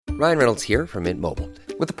Ryan Reynolds here from Mint Mobile.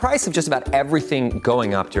 With the price of just about everything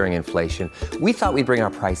going up during inflation, we thought we'd bring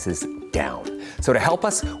our prices down. So to help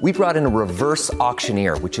us, we brought in a reverse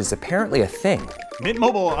auctioneer, which is apparently a thing. Mint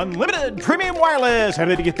Mobile Unlimited Premium Wireless. How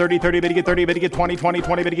to get 30, 30, bit to get 30, bit to get 20, 20,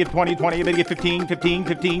 20, bit to get 20, 20, bit to get 15, 15,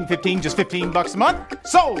 15, 15, just $15 a month?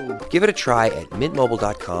 Sold! Give it a try at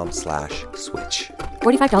mintmobile.com/switch.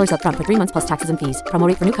 $45 up front for 3 months plus taxes and fees. Promo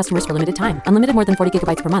rate for new customers for limited time. Unlimited more than 40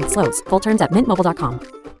 gigabytes per month. Slows full terms at mintmobile.com.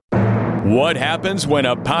 What happens when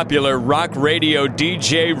a popular rock radio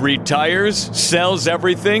DJ retires, sells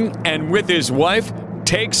everything, and with his wife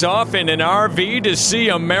takes off in an RV to see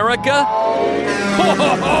America? Ho,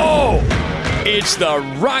 ho, ho! It's the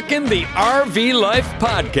Rockin' the RV Life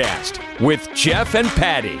podcast with Jeff and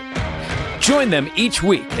Patty. Join them each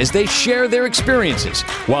week as they share their experiences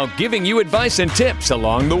while giving you advice and tips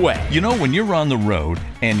along the way. You know, when you're on the road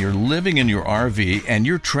and you're living in your RV and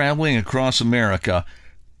you're traveling across America,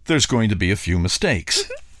 there's going to be a few mistakes.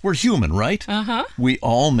 We're human, right? Uh-huh. We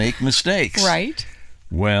all make mistakes. Right.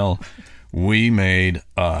 Well, we made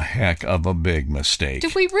a heck of a big mistake. Do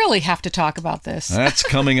we really have to talk about this? That's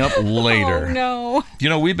coming up later. Oh, no. You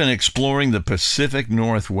know, we've been exploring the Pacific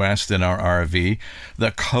Northwest in our RV, the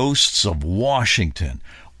coasts of Washington,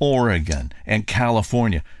 Oregon, and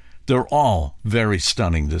California. They're all very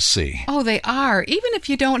stunning to see. Oh, they are. Even if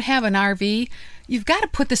you don't have an RV, you've got to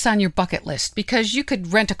put this on your bucket list because you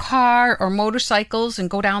could rent a car or motorcycles and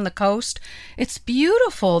go down the coast. It's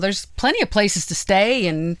beautiful. There's plenty of places to stay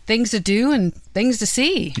and things to do and things to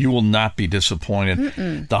see. You will not be disappointed.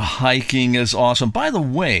 Mm-mm. The hiking is awesome. By the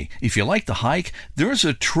way, if you like to hike, there's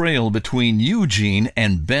a trail between Eugene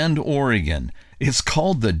and Bend, Oregon. It's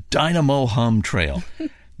called the Dynamo Hum Trail.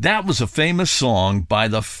 That was a famous song by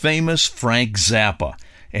the famous Frank Zappa,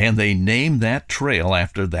 and they named that trail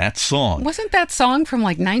after that song. Wasn't that song from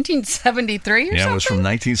like 1973 or something? Yeah, it was from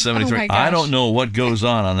 1973. Oh my gosh. I don't know what goes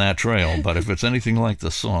on that trail, but if it's anything like the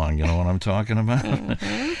song, you know what I'm talking about?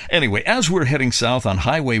 Mm-hmm. Anyway, as we're heading south on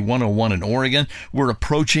Highway 101 in Oregon, we're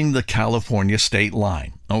approaching the California state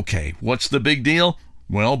line. Okay, what's the big deal?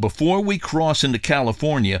 Well, before we cross into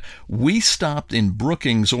California, we stopped in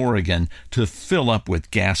Brookings, Oregon to fill up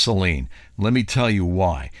with gasoline. Let me tell you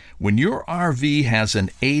why. When your RV has an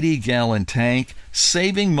 80-gallon tank,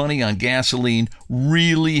 saving money on gasoline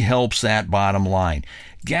really helps that bottom line.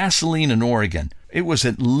 Gasoline in Oregon, it was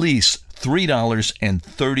at least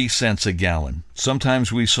 $3.30 a gallon.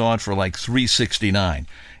 Sometimes we saw it for like $3.69.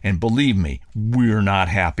 And believe me, we're not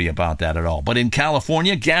happy about that at all. But in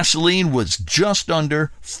California, gasoline was just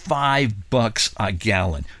under $5 a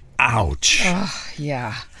gallon. Ouch.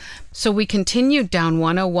 Yeah. So we continued down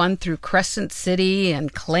 101 through Crescent City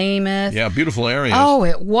and Klamath. Yeah, beautiful areas. Oh,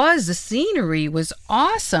 it was. The scenery was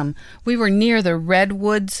awesome. We were near the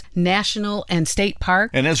Redwoods National and State Park.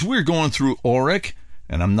 And as we're going through Oric,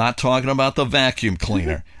 and I'm not talking about the vacuum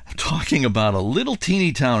cleaner, I'm talking about a little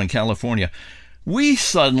teeny town in California, we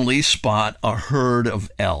suddenly spot a herd of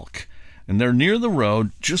elk. And they're near the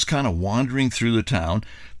road, just kind of wandering through the town.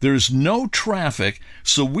 There's no traffic,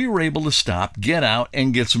 so we were able to stop, get out,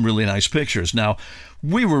 and get some really nice pictures. Now,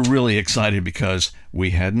 we were really excited because we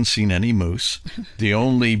hadn't seen any moose. The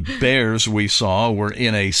only bears we saw were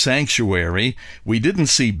in a sanctuary. We didn't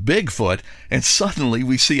see Bigfoot, and suddenly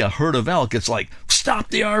we see a herd of elk. It's like, stop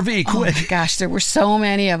the RV, quick. Oh my gosh, there were so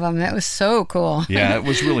many of them. That was so cool. Yeah, it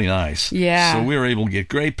was really nice. Yeah. So we were able to get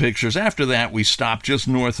great pictures. After that, we stopped just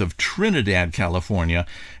north of Trinidad, California,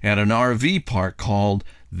 at an RV park called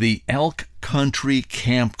the Elk Country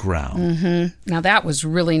Campground. Mm-hmm. Now, that was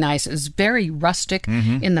really nice. It was very rustic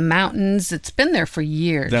in the mountains. It's been there for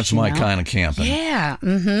years. That's my kind of camping. Yeah.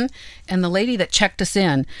 Mm-hmm. And the lady that checked us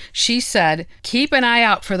in, she said, keep an eye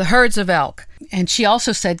out for the herds of elk. And she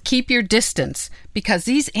also said, keep your distance because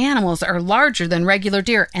these animals are larger than regular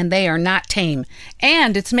deer and they are not tame.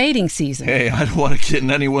 And it's mating season. Hey, I don't want to get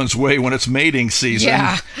in anyone's way when it's mating season.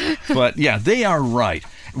 Yeah. But yeah, they are right.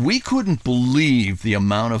 We couldn't believe the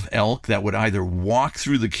amount of elk that would either walk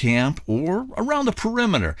through the camp or around the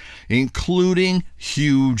perimeter, including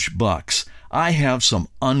huge bucks. I have some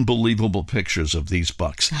unbelievable pictures of these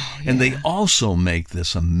bucks. Oh, yeah. And they also make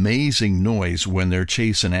this amazing noise when they're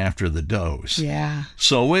chasing after the does. Yeah.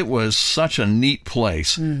 So it was such a neat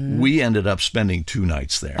place. We ended up spending 2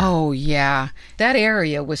 nights there. Oh, yeah. That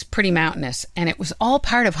area was pretty mountainous, and it was all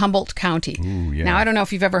part of Humboldt County. Ooh, yeah. Now, I don't know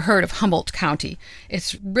if you've ever heard of Humboldt County.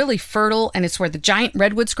 It's really fertile, and it's where the giant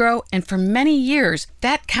redwoods grow, and for many years,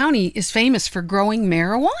 that county is famous for growing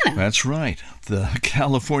marijuana. That's right. The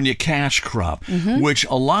California cash crop, which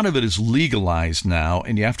a lot of it is legalized now,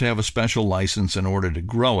 and you have to have a special license in order to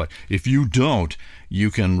grow it. If you don't, you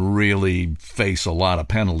can really face a lot of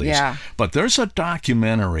penalties. Yeah. But there's a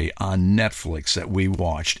documentary on Netflix that we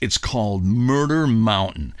watched. It's called Murder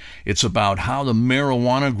Mountain. It's about how the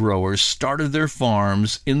marijuana growers started their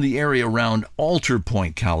farms in the area around Alter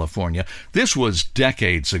Point, California. This was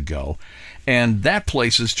decades ago. And that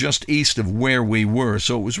place is just east of where we were,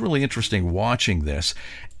 so it was really interesting watching this.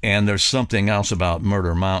 And there's something else about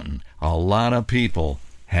Murder Mountain. A lot of people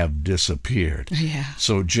have disappeared. Yeah.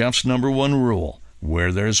 So Jeff's number one rule,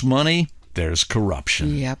 where there's money, there's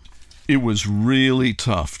corruption. Yep. It was really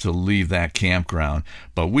tough to leave that campground,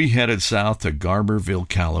 but we headed south to Garberville,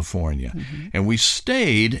 California. And we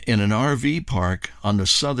stayed in an RV park on the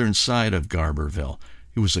southern side of Garberville.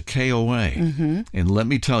 It was a KOA. And let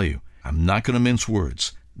me tell you, I'm not going to mince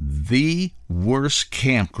words. The worst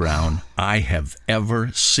campground I have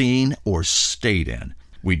ever seen or stayed in.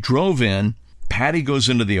 We drove in. Patty goes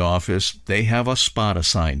into the office. They have a spot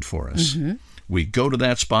assigned for us. We go to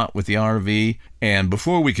that spot with the RV, and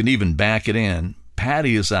before we can even back it in,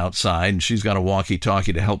 Patty is outside, and she's got a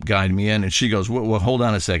walkie-talkie to help guide me in, and she goes, well, hold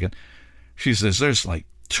on a second. She says, there's like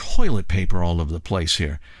toilet paper all over the place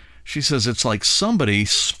here. She says it's like somebody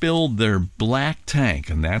spilled their black tank,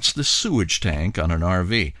 and that's the sewage tank on an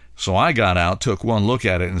RV. So I got out, took one look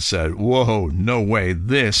at it, and said, whoa, no way,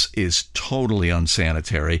 this is totally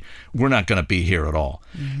unsanitary. We're not going to be here at all.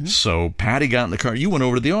 So Patty got in the car. You went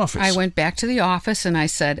over to the office. I went back to the office and I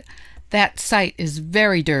said, that site is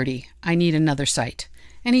very dirty. I need another site.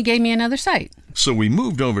 And he gave me another site. So we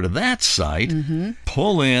moved over to that site,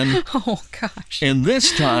 pull in, Oh, gosh. and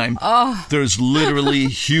this time there's literally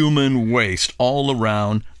human waste all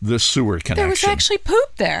around the sewer connection. There was actually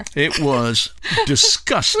poop there. It was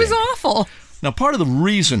disgusting. It was awful. Now, part of the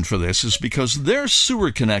reason for this is because their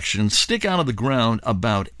sewer connections stick out of the ground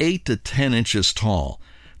about 8 to 10 inches tall.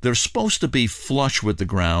 They're supposed to be flush with the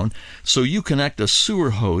ground, so you connect a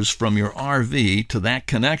sewer hose from your RV to that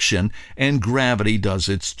connection, and gravity does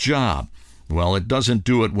its job. Well, it doesn't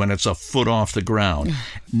do it when it's a foot off the ground.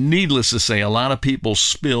 Needless to say, a lot of people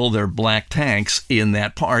spill their black tanks in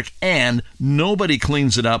that park, and nobody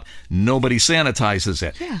cleans it up, nobody sanitizes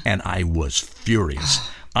it. Yeah. And I was furious.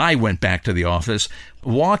 I went back to the office,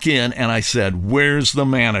 walk in, and I said, where's the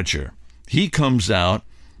manager? He comes out.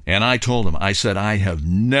 And I told him, I said, I have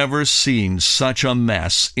never seen such a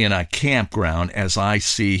mess in a campground as I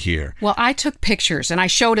see here. Well, I took pictures, and I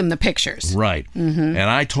showed him the pictures. Right. And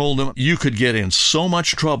I told him, you could get in so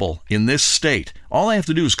much trouble in this state. All I have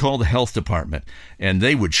to do is call the health department, and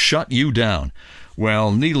they would shut you down.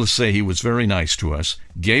 Well, needless to say, he was very nice to us,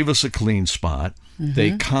 gave us a clean spot.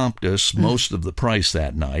 They comped us most of the price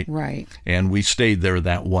that night. Right. And we stayed there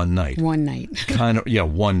that one night. One night.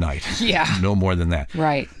 One night. Yeah. No more than that.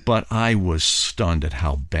 Right. But I was stunned at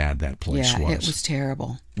how bad that place was. Yeah, it was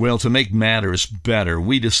terrible. Well, to make matters better,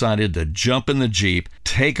 we decided to jump in the Jeep,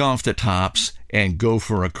 take off the tops, and go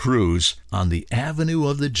for a cruise on the Avenue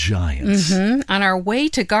of the Giants. On our way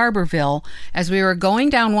to Garberville, as we were going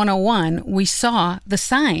down 101, we saw the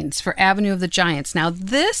signs for Avenue of the Giants. Now,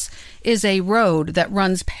 this is a road that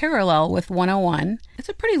runs parallel with 101. It's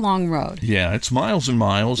a pretty long road. Yeah, it's miles and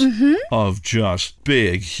miles of just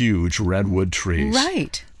big, huge redwood trees.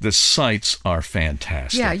 Right. The sights are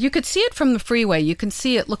fantastic. Yeah, you could see it from the freeway. You can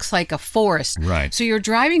see it looks like a forest. Right. So you're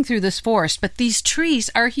driving through this forest, but these trees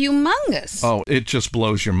are humongous. Oh, it just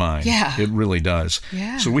blows your mind. Yeah. It really does.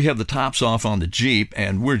 Yeah. So we have the tops off on the Jeep,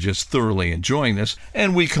 and we're just thoroughly enjoying this.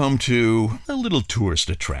 And we come to a little tourist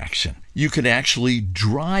attraction. You could actually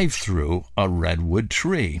drive through a redwood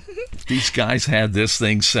tree. These guys had this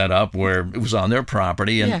thing set up where it was on their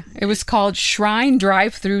property. And Yeah, it was called Shrine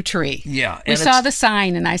Drive-Through Tree. Yeah, We and saw it's- the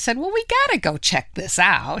sign, and I said, well, we got to go check this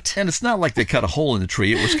out. And it's not like they cut a hole in the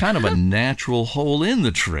tree. It was kind of a natural hole in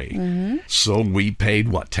the tree. So we paid,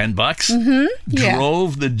 what, $10? Yeah.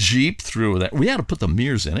 Drove the Jeep through that. We had to put the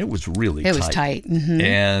mirrors in. It was really tight. It was tight.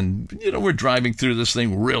 And, we're driving through this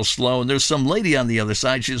thing real slow, and there's some lady on the other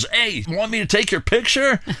side. She says, hey, you want me to take your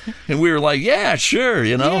picture? And we were like, yeah, sure,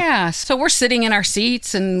 Yeah, so we're sitting in our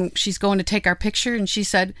seats, and she's going to take our picture, and she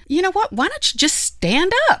said, you know what, why don't you just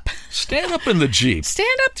stand up? Stand up in the Jeep. Stand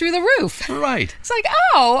up through the roof. Right. It's like,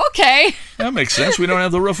 oh, okay. That makes sense. We don't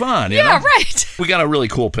have the roof on, Yeah, know? right. We got a really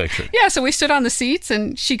cool picture. Yeah, so we stood on the seats,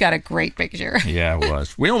 and she got a great picture. Yeah, it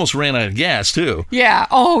was. We almost ran out of gas, too. Yeah,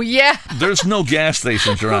 oh, yeah. There's no gas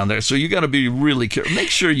stations around there, so you got to be really careful. Make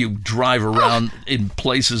sure you drive around in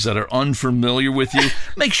places that are unfamiliar with you,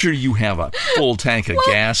 make sure you have a full tank of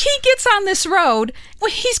gas. He gets on this road. Well,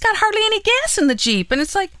 he's got hardly any gas in the Jeep. And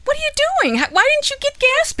it's like, what are you doing? Why didn't you get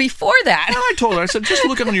gas before that? And I told her, I said, just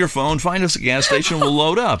look on your phone, find us a gas station, we'll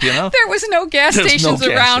load up, you know? There was no gas There's stations no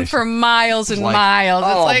gas around station. for miles and Like, miles.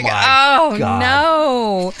 oh, It's like, my oh, God.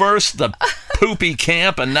 no. First the poopy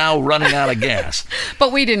camp and now running out of gas.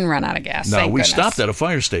 But we didn't run out of gas. No, thank we goodness. stopped at a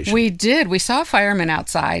fire station. We did. We saw a fireman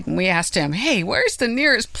outside, and we asked him, hey, where's the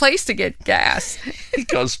nearest place to get gas? He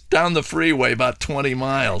goes down the freeway about 20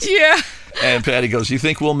 miles. Yeah. And Patty goes, you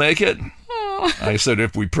think we'll make it? I said,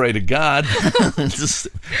 if we pray to God.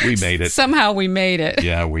 We made it. Somehow we made it.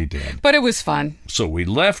 Yeah, we did. But it was fun. So we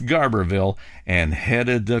left Garberville and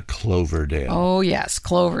headed to Cloverdale. Oh, yes,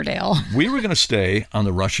 Cloverdale. We were going to stay on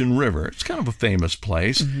the Russian River. It's kind of a famous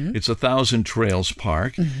place. Mm-hmm. It's a Thousand Trails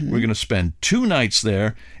Park. We're going to spend 2 nights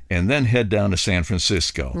there and then head down to San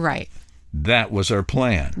Francisco. Right. That was our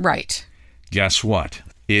plan. Right. Guess what?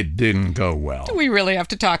 It didn't go well. We really have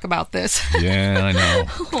to talk about this. Yeah, I know.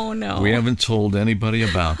 Oh, no. We haven't told anybody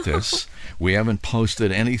about this. We haven't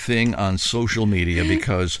posted anything on social media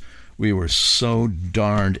because we were so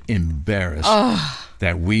darned embarrassed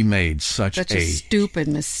that we made such a stupid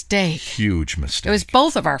mistake. huge mistake. It was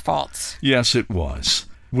both of our faults. Yes, it was.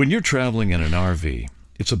 When you're traveling in an RV,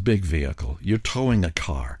 it's a big vehicle. You're towing a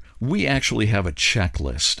car. We actually have a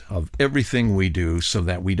checklist of everything we do so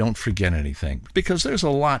that we don't forget anything, because there's a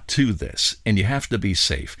lot to this, and you have to be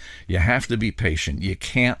safe. You have to be patient. You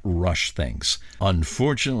can't rush things.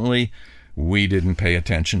 Unfortunately, we didn't pay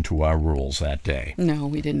attention to our rules that day. No,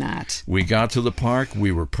 we did not. We got to the park.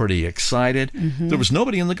 We were pretty excited. There was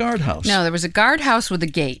nobody in the guardhouse. No, there was a guardhouse with a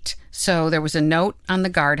gate. So there was a note on the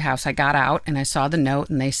guardhouse. I got out and I saw the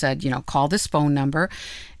note and they said, call this phone number.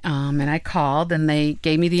 And I called and they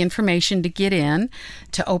gave me the information to get in,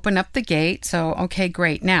 to open up the gate. So, okay,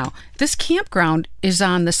 great. Now, this campground is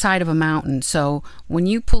on the side of a mountain. So when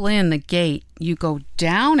you pull in the gate, you go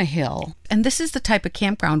down a hill. And this is the type of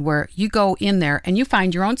campground where you go in there and you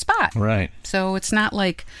find your own spot. Right. So it's not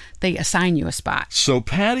like they assign you a spot. So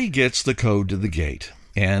Patty gets the code to the gate.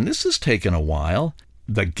 And this has taken a while.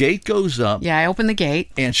 The gate goes up. Yeah, I opened the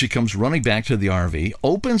gate. And she comes running back to the RV,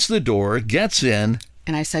 opens the door, gets in.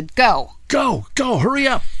 And I said, go. Go, hurry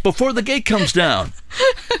up before the gate comes down.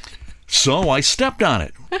 So I stepped on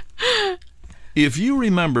it. If you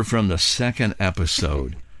remember from the second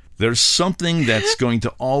episode, there's something that's going to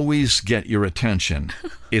always get your attention.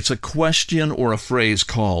 It's a question or a phrase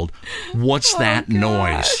called, what's that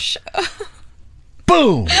noise?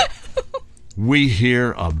 Boom! We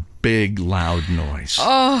hear a big, loud noise.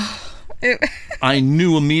 I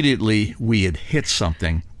knew immediately we had hit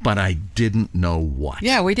something, but I didn't know what.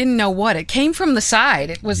 Yeah, we didn't know what. It came from the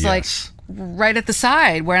side. It was like right at the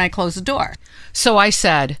side when I closed the door. So I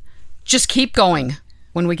said, just keep going.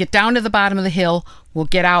 When we get down to the bottom of the hill, we'll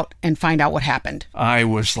get out and find out what happened. I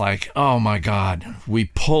was like, oh my God.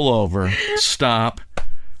 We pull over, stop.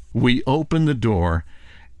 We open the door,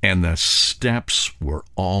 and the steps were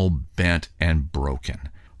all bent and broken.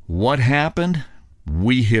 What happened?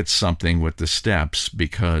 We hit something with the steps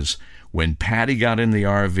because when Patty got in the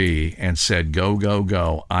RV and said, go, go,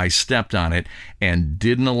 go, I stepped on it and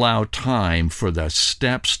didn't allow time for the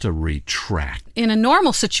steps to retract. In a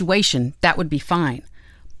normal situation, that would be fine.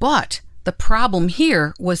 But the problem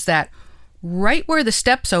here was that right where the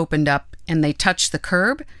steps opened up and they touched the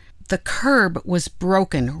curb was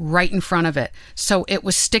broken right in front of it. So it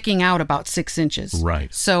was sticking out about 6 inches.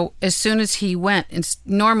 Right. So as soon as he went, and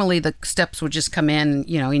normally the steps would just come in,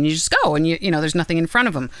 and you just go, and there's nothing in front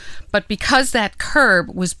of them. But because that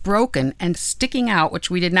curb was broken and sticking out, which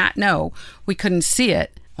we did not know, we couldn't see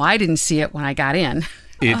it. Well, I didn't see it when I got in.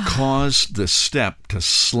 It caused the step to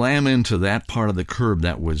slam into that part of the curb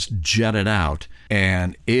that was jetted out,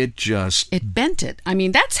 and it bent it. I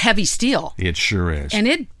mean, that's heavy steel. It sure is. And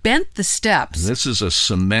it bent the steps. This is a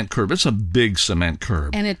cement curb. It's a big cement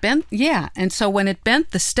curb. And it bent, yeah. And so when it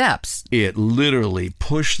bent the steps, it literally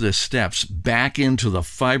pushed the steps back into the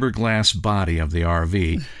fiberglass body of the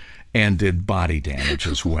RV and did body damage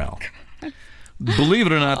as well. Believe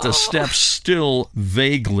it or not, the steps still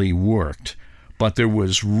vaguely worked. But there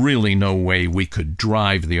was really no way we could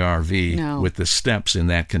drive the RV with the steps in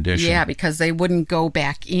that condition. Yeah, because they wouldn't go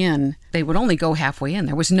back in. They would only go halfway in.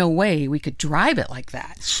 There was no way we could drive it like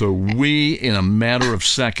that. So we, in a matter of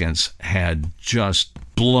seconds, had just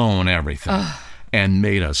blown everything and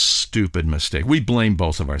made a stupid mistake. We blame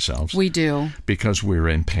both of ourselves. We do. Because we were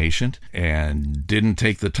impatient and didn't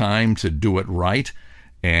take the time to do it right,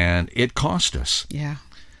 and it cost us. Yeah.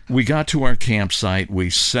 We got to our campsite, we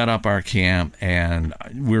set up our camp, and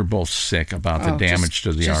we were both sick about the damage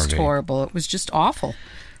to the RV. Just horrible. It was just awful.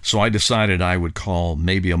 So I decided I would call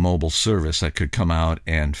maybe a mobile service that could come out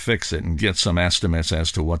and fix it and get some estimates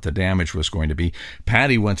as to what the damage was going to be.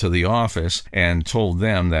 Patty went to the office and told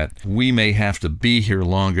them that we may have to be here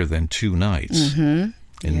longer than 2 nights. And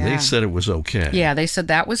they said it was okay. Yeah, they said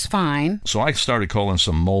that was fine. So I started calling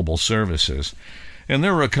some mobile services. And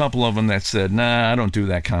there were a couple of them that said, nah, I don't do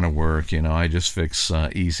that kind of work. I just fix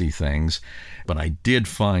easy things. But I did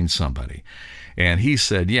find somebody. And he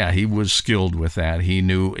said, yeah, he was skilled with that. He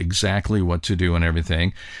knew exactly what to do and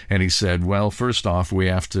everything. And he said, well, first off, we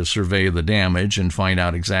have to survey the damage and find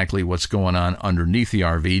out exactly what's going on underneath the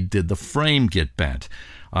RV. Did the frame get bent?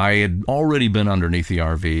 I had already been underneath the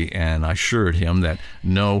RV, and I assured him that,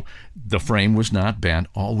 no, the frame was not bent.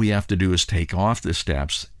 All we have to do is take off the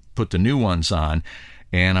steps, put the new ones on,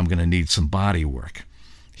 and I'm going to need some body work.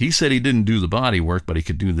 He said he didn't do the body work, but he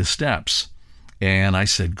could do the steps. And I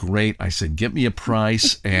said, great. I said, get me a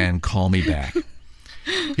price and call me back.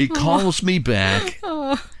 He calls me back.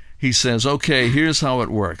 He says, okay, here's how it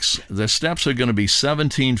works. The steps are going to be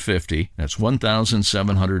 $1,750. That's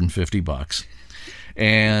 $1,750.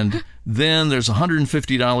 And then there's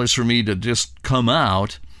 $150 for me to just come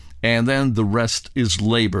out, and then the rest is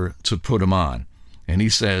labor to put them on. And he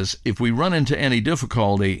says, if we run into any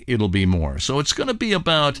difficulty, it'll be more. So it's going to be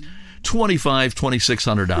about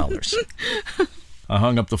 $2,600. I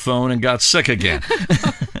hung up the phone and got sick again.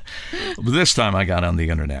 This time I got on the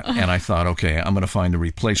internet, and I thought, okay, I'm going to find the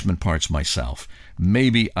replacement parts myself.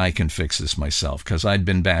 Maybe I can fix this myself, because I'd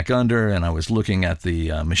been back under, and I was looking at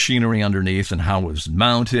the machinery underneath and how it was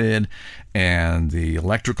mounted and the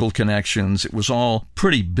electrical connections. It was all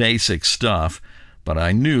pretty basic stuff. But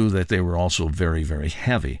I knew that they were also very, very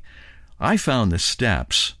heavy. I found the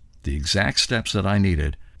steps, the exact steps that I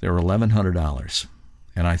needed. They were $1,100.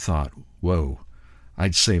 And I thought, whoa,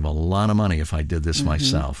 I'd save a lot of money if I did this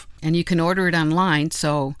myself. And you can order it online,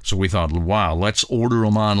 so we thought, wow, let's order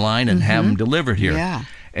them online and have them delivered here. Yeah.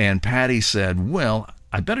 And Patty said, well,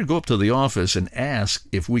 I better go up to the office and ask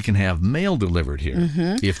if we can have mail delivered here,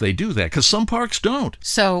 if they do that, because some parks don't.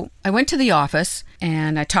 So I went to the office,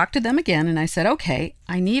 and I talked to them again, and I said, okay,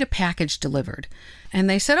 I need a package delivered. And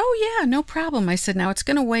they said, oh, yeah, no problem. I said, now it's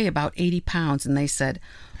going to weigh about 80 pounds. And they said,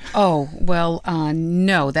 oh, well,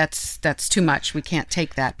 no, that's too much. We can't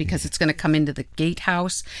take that because it's going to come into the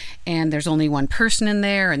gatehouse, and there's only one person in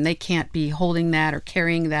there, and they can't be holding that or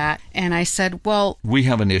carrying that. And I said, well, we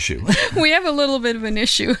have an issue. We have a little bit of an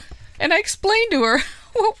issue. And I explained to her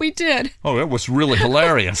what we did. Oh, it was really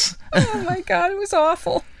hilarious. Oh, my God, it was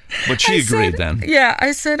awful. But she agreed then. Yeah,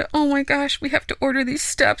 I said, oh my gosh, we have to order these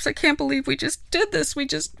steps. I can't believe we just did this. We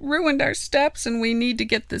just ruined our steps, and we need to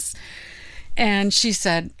get this. And she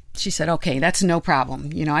said, okay, that's no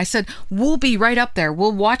problem. I said, we'll be right up there.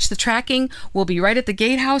 We'll watch the tracking. We'll be right at the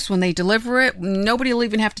gatehouse when they deliver it. Nobody will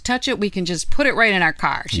even have to touch it. We can just put it right in our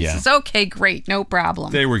car. She says, okay, great, no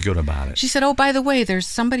problem. They were good about it. She said, oh, by the way, there's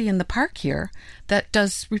somebody in the park here that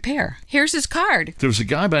does repair. Here's his card. There was a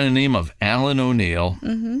guy by the name of Alan O'Neill,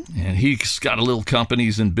 and he's got a little company.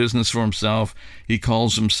 He's in business for himself. He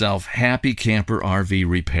calls himself Happy Camper RV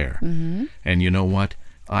Repair. And you know what?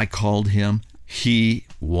 I called him. He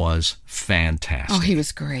was fantastic. Oh, he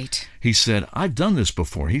was great. He said, I've done this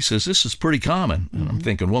before. He says, this is pretty common. And I'm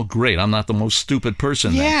thinking, well, great. I'm not the most stupid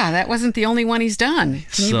person then. Yeah, that wasn't the only one he's done.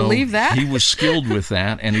 Can you believe that? He was skilled with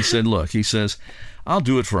that. And he said, look, he says, I'll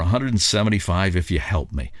do it for $175 if you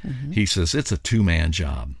help me. He says, it's a 2-man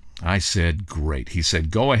job. I said, great. He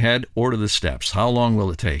said, go ahead, order the steps. How long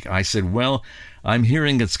will it take? I said, well, I'm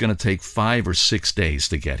hearing it's going to take 5 or 6 days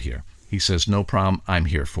to get here. He says, no problem. I'm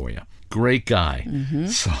here for you. Great guy.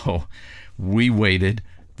 So we waited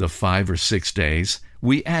the 5 or 6 days.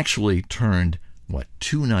 We actually turned,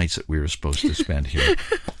 2 nights that we were supposed to spend here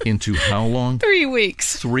into how long? 3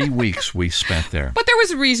 weeks. 3 weeks we spent there. But there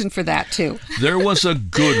was a reason for that, too. There was a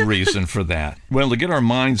good reason for that. Well, to get our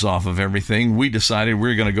minds off of everything, we decided we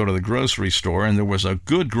were going to go to the grocery store, and there was a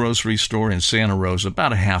good grocery store in Santa Rosa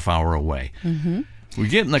about a half hour away. We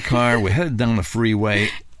get in the car, we head down the freeway,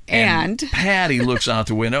 and Patty looks out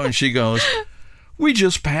the window and she goes, we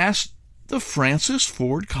just passed the Francis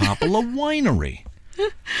Ford Coppola Winery.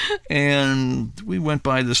 And we went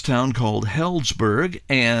by this town called Heldsburg,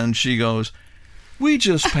 and she goes, we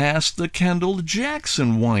just passed the Kendall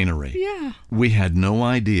Jackson Winery. Yeah. We had no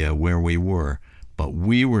idea where we were, but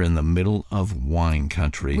we were in the middle of wine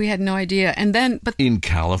country. We had no idea. And then, in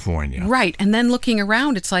California. Right. And then looking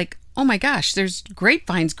around, it's like, oh my gosh, there's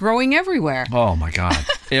grapevines growing everywhere. Oh my God.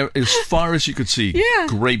 as far as you could see,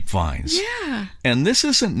 grapevines. Yeah. And this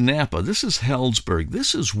isn't Napa. This is Heldsburg.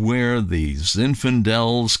 This is where the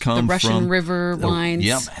Zinfandels come from. The Russian River wines.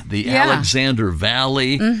 Yep. The Alexander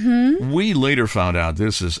Valley. Mm-hmm. We later found out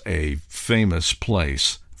this is a famous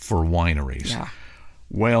place for wineries. Yeah.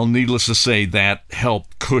 Well, needless to say, that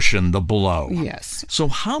helped cushion the blow. Yes. So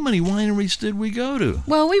how many wineries did we go to?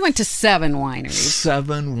 Well, we went to 7 wineries.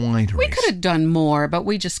 7 wineries. We could have done more, but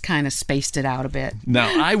we just kind of spaced it out a bit.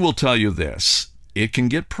 Now, I will tell you this. It can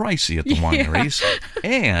get pricey at the wineries,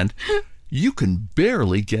 and you can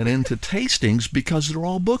barely get into tastings because they're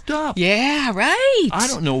all booked up. Yeah, right. I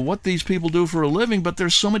don't know what these people do for a living, but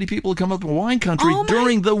there's so many people who come up to wine country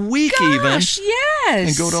during the week yes.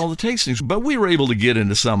 and go to all the tastings. But we were able to get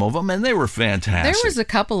into some of them, and they were fantastic. There was a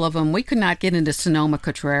couple of them. We could not get into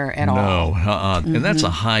Sonoma-Cutrer at all. No, and that's a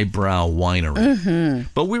highbrow winery. Mm-hmm.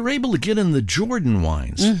 But we were able to get in the Jordan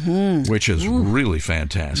wines, which is really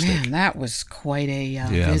fantastic. Man, that was quite a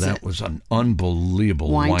visit. That was an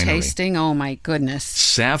unbelievable wine winery. tasting. Oh, my goodness.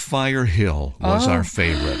 Sapphire Hill was our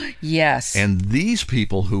favorite. Yes. And these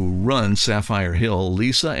people who run Sapphire Hill,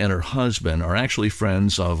 Lisa and her husband, are actually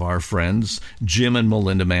friends of our friends, Jim and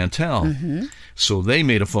Melinda Mantell. Mm-hmm. So they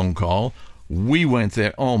made a phone call. We went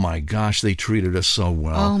there. Oh, my gosh, they treated us so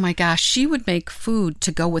well. Oh, my gosh. She would make food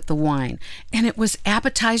to go with the wine. And it was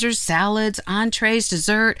appetizers, salads, entrees,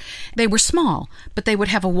 dessert. They were small, but they would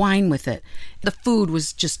have a wine with it. The food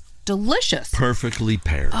was just delicious. Perfectly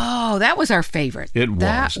paired. Oh, that was our favorite. It was.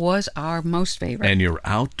 That was our most favorite. And you're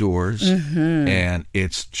outdoors, and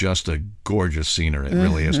it's just a gorgeous scenery. It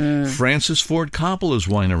really is. Francis Ford Coppola's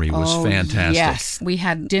winery was fantastic. Yes. We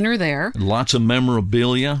had dinner there. Lots of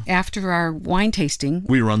memorabilia. After our wine tasting.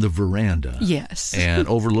 We were on the veranda. Yes. And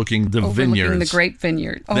overlooking the vineyards. Overlooking the grape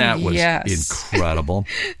vineyard. Oh, that was yes. incredible.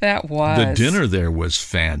 That was. The dinner there was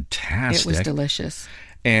fantastic. It was delicious.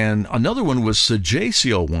 And another one was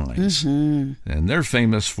Sajaccio Wines, and they're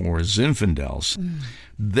famous for Zinfandels.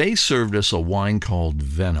 They served us a wine called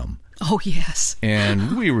Venom. Oh, yes.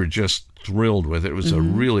 And we were just thrilled with it. It was a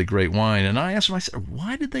really great wine. And I asked him, I said,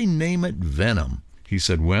 why did they name it Venom? He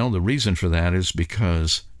said, well, the reason for that is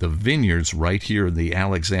because the vineyards right here in the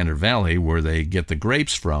Alexander Valley, where they get the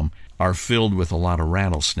grapes from, are filled with a lot of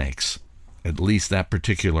rattlesnakes, at least that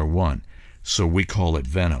particular one. So we call it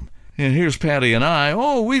Venom. And here's Patty and I.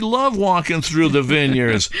 Oh, we love walking through the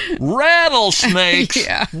vineyards. Rattlesnakes.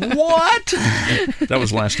 Yeah. What? That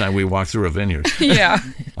was last time we walked through a vineyard. Yeah.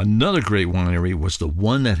 Another great winery was the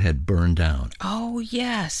one that had burned down. Oh,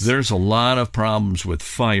 yes. There's a lot of problems with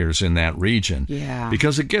fires in that region. Yeah.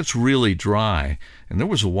 Because it gets really dry. And there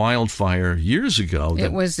was a wildfire years ago.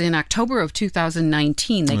 It was in October of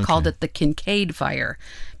 2019. They called it the Kincaid Fire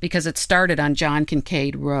because it started on John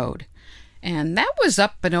Kincaid Road. And that was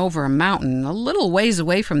up and over a mountain, a little ways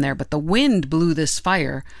away from there, but the wind blew this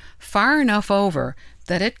fire far enough over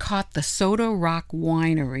that it caught the Soda Rock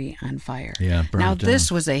Winery on fire. Yeah, burned now, down.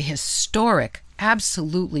 this was a historic,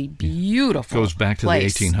 absolutely beautiful Goes back to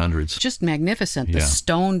place. the 1800s. Just magnificent. The Yeah.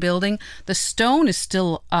 stone building. The stone is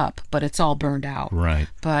still up, but it's all burned out. Right.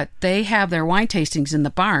 But they have their wine tastings in the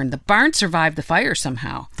barn. The barn survived the fire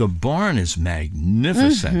somehow. The barn is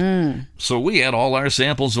magnificent. So we had all our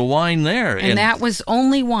samples of wine there. And that was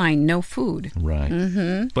only wine, no food.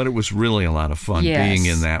 Right. But it was really a lot of fun Yes. being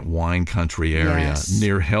in that wine country area Yes.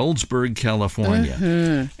 near Heldsburg,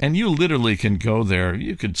 California. And you literally can go there.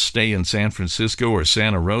 You could stay in San Francisco or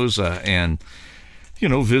Santa Rosa and,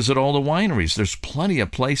 visit all the wineries. There's plenty of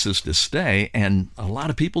places to stay, and a lot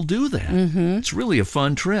of people do that. It's really a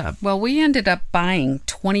fun trip. Well, we ended up buying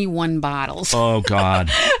 21 bottles. Oh, God.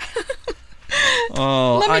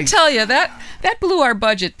 Oh, Let me tell you, that blew our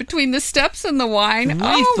budget between the steps and the wine. We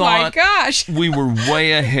my thought gosh. we were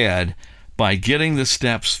way ahead by getting the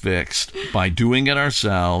steps fixed, by doing it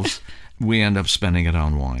ourselves. We end up spending it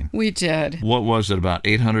on wine. We did. What was it, about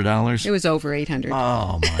 $800? It was over 800.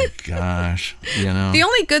 Oh, my gosh. The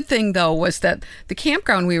only good thing, though, was that the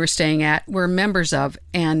campground we were staying at were members of,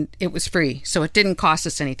 and it was free. So it didn't cost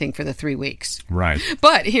us anything for the 3 weeks. Right.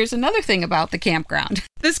 But here's another thing about the campground.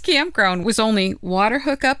 This campground was only water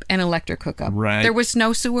hookup and electric hookup. Right. There was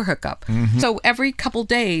no sewer hookup. So every couple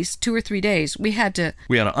days, 2 or 3 days, we had to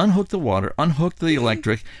unhook the water, unhook the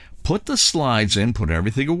electric, put the slides in, put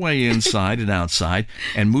everything away inside and outside,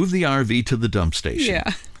 and move the RV to the dump station.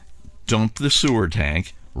 Yeah. Dump the sewer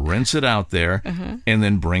tank, rinse it out there, and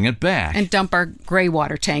then bring it back. and dump our gray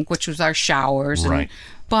water tank, which was our showers Right. and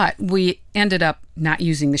But we ended up not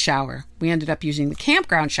using the shower. We ended up using the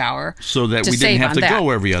campground shower. So that to we didn't save have on to that. go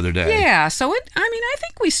every other day. Yeah, so I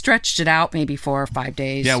think we stretched it out maybe 4 or 5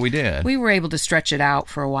 days. Yeah, we did. We were able to stretch it out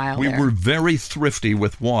for a while We there. were very thrifty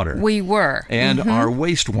with water. We were. And our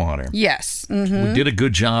wastewater. Yes. We did a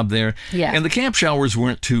good job there. Yeah. And the camp showers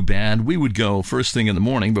weren't too bad. We would go first thing in the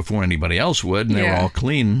morning before anybody else would, and they were Yeah. all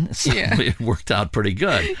clean. So Yeah. it worked out pretty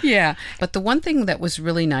good. Yeah. But the one thing that was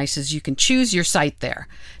really nice is you can choose your site there.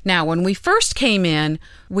 Now, when we first came in,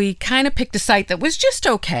 we kind of picked a site that was just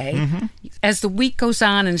okay. As the week goes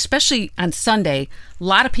on, and especially on Sunday, a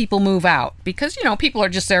lot of people move out because, people are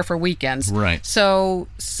just there for weekends. Right. So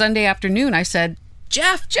Sunday afternoon, I said,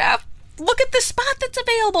 Jeff, look at the spot that's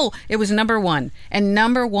available. It was number 1. And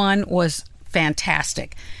number 1 was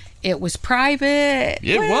fantastic. It was private.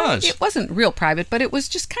 It was. It wasn't real private, but it was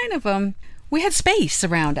just kind of we had space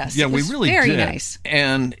around us. Yeah, It we was really very did. nice.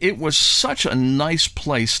 And it was such a nice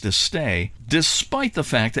place to stay, despite the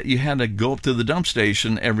fact that you had to go up to the dump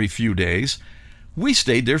station every few days. We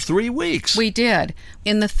stayed there 3 weeks. We did.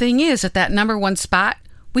 And the thing is, at that number 1 spot,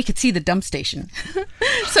 we could see the dump station.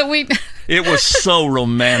 It was so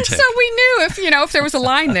romantic. So we knew if there was a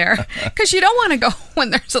line there, because you don't want to go when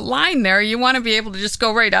there's a line there. You want to be able to just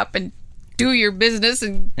go right up and do your business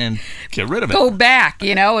and get rid of it. go back,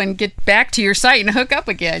 and get back to your site and hook up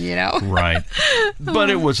again, Right. But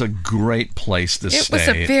it was a great place to stay. It was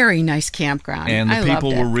a very nice campground. And the I people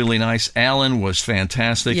loved it. were really nice. Alan was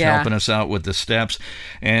fantastic, Yeah. helping us out with the steps.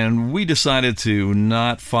 And we decided to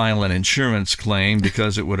not file an insurance claim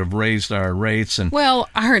because it would have raised our rates. And Well,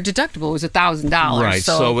 our deductible was $1,000. right,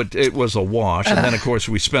 so it was a wash. And then, of course,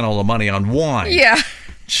 we spent all the money on wine. Yeah.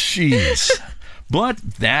 Jeez. But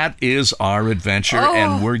that is our adventure,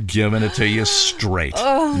 and we're giving it to you straight.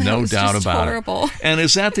 No was doubt just about horrible. it. And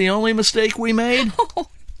is that the only mistake we made?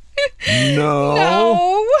 No.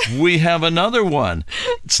 No. We have another one.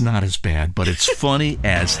 It's not as bad, but it's funny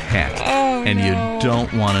as heck. And you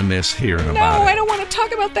don't want to miss hearing No, about it. I don't want to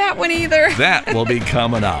talk about that one either. That will be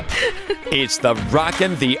coming up. It's the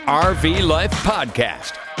Rockin' the RV Life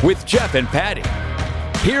podcast with Jeff and Patty.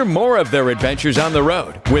 Hear more of their adventures on the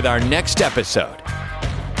road with our next episode.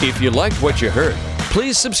 If you liked what you heard,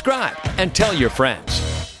 please subscribe and tell your friends.